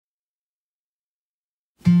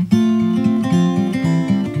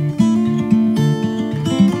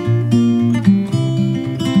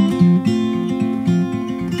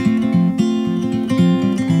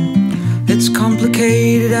It's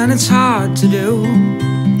complicated and it's hard to do,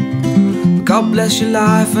 but God bless your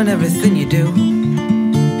life and everything you do.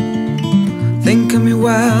 Think of me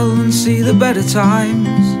well and see the better times,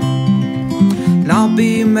 and I'll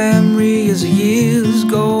be a memory as the years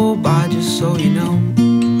go by, just so you know.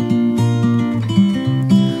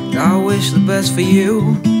 I wish the best for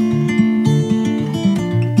you.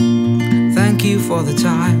 Thank you for the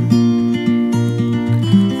time.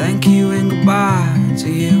 Thank you and goodbye to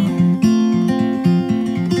you.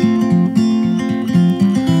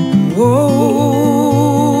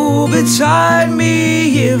 Woe betide me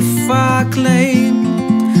if I claim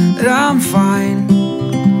that I'm fine.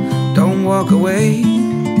 Don't walk away,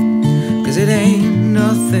 'cause it ain't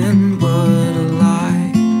nothing but a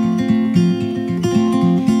lie.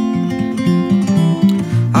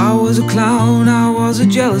 I was a clown, I was a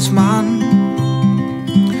jealous man.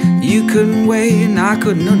 You couldn't wait and I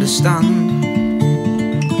couldn't understand.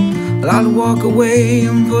 Well, I'd walk away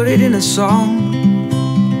and put it in a song.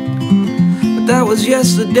 That was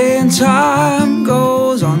yesterday and time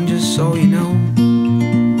goes on, just so you know.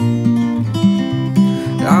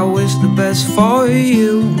 I wish the best for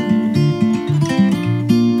you.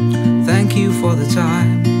 Thank you for the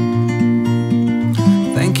time.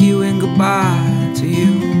 Thank you and goodbye to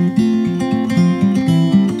you.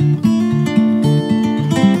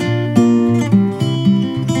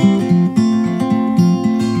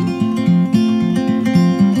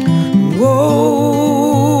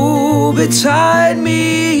 Whoa, betide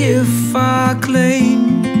me if I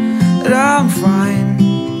claim that I'm fine.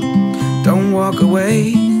 Don't walk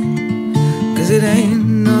away, 'cause it ain't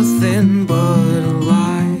nothing but a lie.